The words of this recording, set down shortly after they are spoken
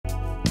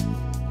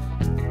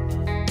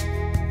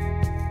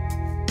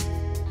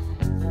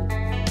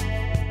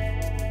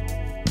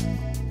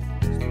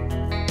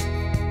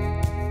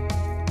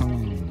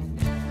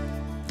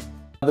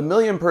The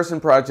Million Person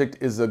Project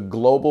is a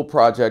global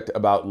project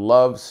about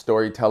love,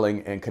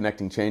 storytelling, and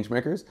connecting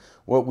changemakers.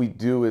 What we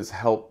do is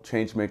help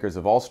changemakers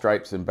of all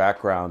stripes and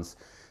backgrounds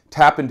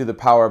tap into the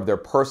power of their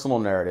personal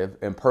narrative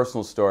and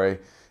personal story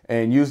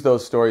and use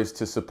those stories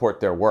to support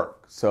their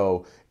work.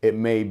 So it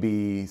may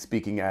be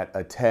speaking at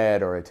a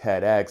TED or a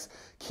TEDx,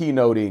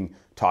 keynoting,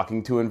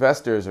 talking to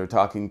investors or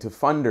talking to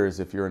funders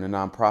if you're in a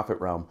nonprofit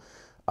realm.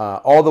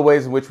 All the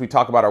ways in which we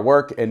talk about our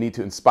work and need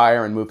to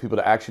inspire and move people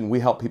to action, we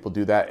help people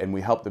do that, and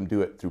we help them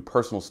do it through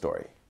personal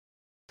story.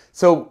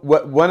 So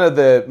one of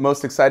the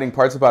most exciting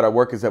parts about our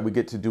work is that we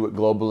get to do it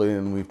globally,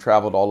 and we've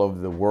traveled all over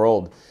the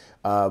world.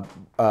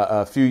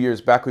 A few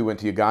years back, we went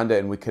to Uganda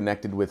and we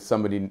connected with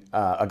somebody,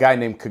 a guy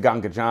named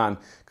Kaganga John.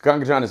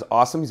 Kaganga John is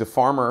awesome. He's a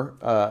farmer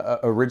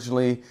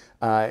originally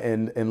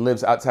and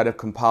lives outside of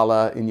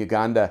Kampala in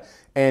Uganda.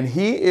 And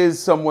he is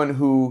someone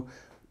who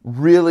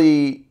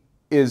really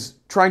is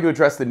trying to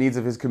address the needs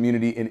of his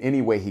community in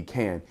any way he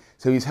can.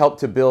 So he's helped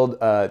to build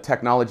a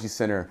technology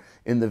center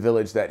in the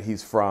village that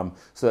he's from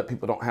so that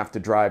people don't have to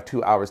drive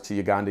 2 hours to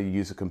Uganda to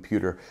use a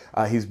computer.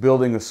 He's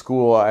building a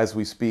school as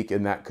we speak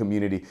in that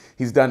community.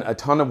 He's done a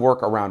ton of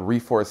work around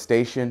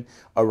reforestation,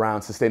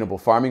 around sustainable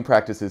farming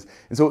practices.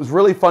 And so it was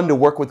really fun to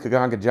work with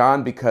Kaganga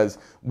John because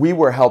we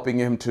were helping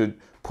him to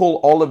pull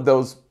all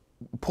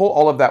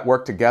of that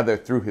work together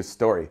through his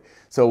story.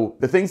 So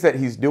the things that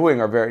he's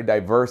doing are very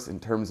diverse in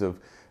terms of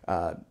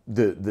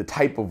the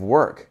type of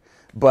work,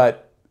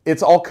 but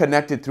it's all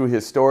connected through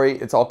his story.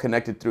 It's all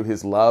connected through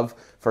his love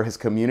for his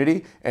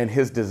community and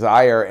his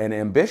desire and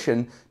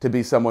ambition to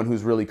be someone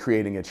who's really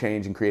creating a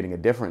change and creating a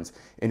difference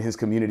in his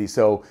community.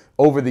 So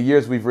over the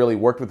years, we've really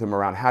worked with him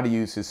around how to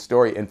use his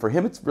story. And for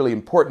him, it's really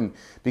important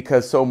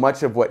because so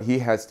much of what he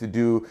has to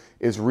do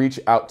is reach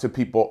out to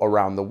people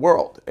around the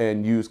world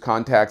and use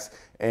contacts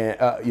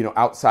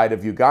outside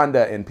of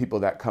Uganda and people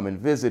that come and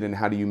visit, and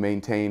how do you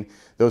maintain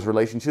those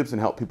relationships and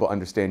help people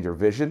understand your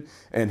vision.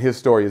 And his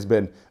story has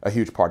been a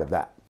huge part of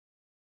that.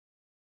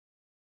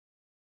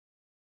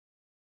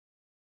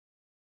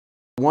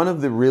 One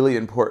of the really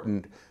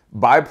important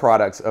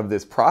byproducts of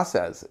this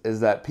process is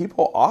that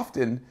people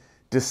often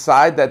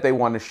decide that they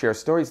want to share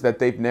stories that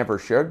they've never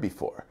shared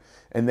before.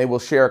 And they will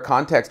share a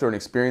context or an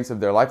experience of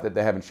their life that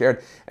they haven't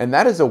shared. And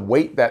that is a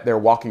weight that they're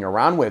walking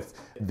around with,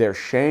 their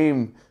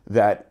shame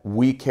that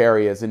we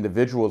carry as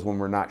individuals when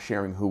we're not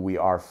sharing who we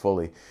are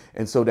fully.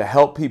 And so to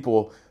help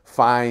people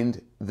find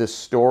the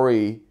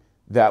story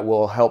that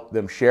will help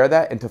them share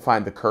that and to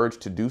find the courage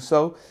to do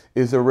so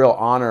is a real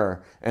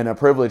honor and a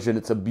privilege. And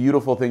it's a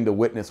beautiful thing to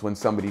witness when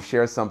somebody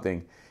shares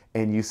something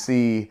and you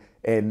see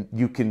and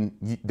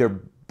their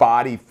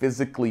body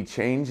physically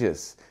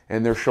changes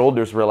and their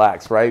shoulders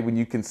relax, right? When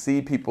you can see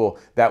people,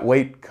 that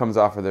weight comes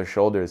off of their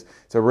shoulders.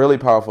 It's a really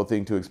powerful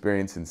thing to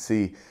experience and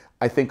see.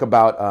 I think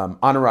about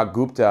Anurag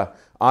Gupta.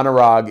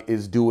 Anurag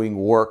is doing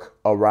work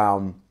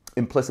around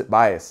implicit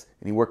bias,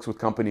 and he works with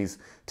companies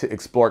to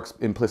explore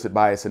implicit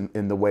bias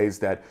in the ways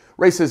that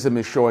racism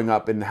is showing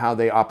up and how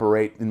they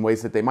operate in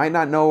ways that they might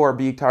not know or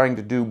be trying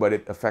to do, but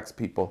it affects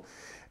people.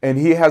 And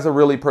he has a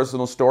really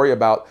personal story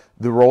about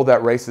the role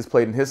that race has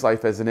played in his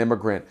life as an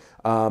immigrant,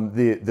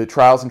 the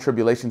trials and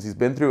tribulations he's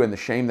been through, and the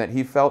shame that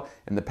he felt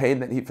and the pain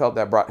that he felt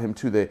that brought him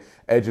to the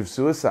edge of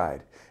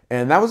suicide.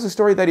 And that was a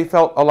story that he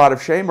felt a lot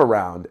of shame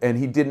around, and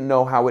he didn't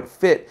know how it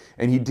fit,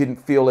 and he didn't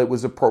feel it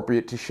was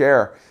appropriate to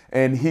share.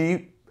 And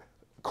he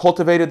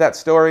cultivated that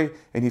story,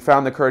 and he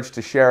found the courage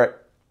to share it.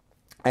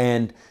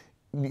 And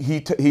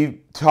he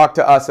talked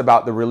to us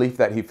about the relief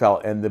that he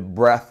felt and the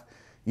breath,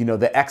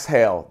 the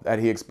exhale that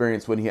he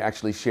experienced when he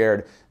actually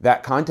shared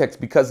that context,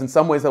 because in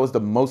some ways that was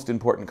the most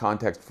important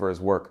context for his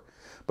work.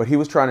 But he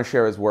was trying to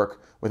share his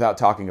work without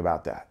talking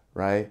about that,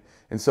 right?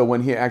 And so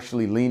when he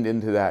actually leaned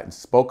into that and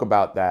spoke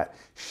about that,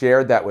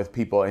 shared that with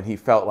people, and he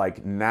felt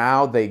like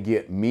now they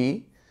get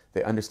me,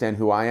 they understand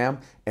who I am,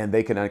 and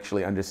they can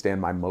actually understand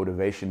my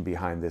motivation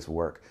behind this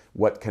work,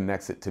 what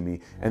connects it to me.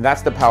 And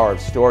that's the power of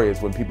story,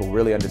 is when people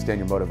really understand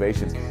your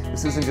motivations.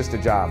 This isn't just a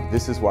job,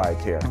 this is why I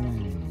care.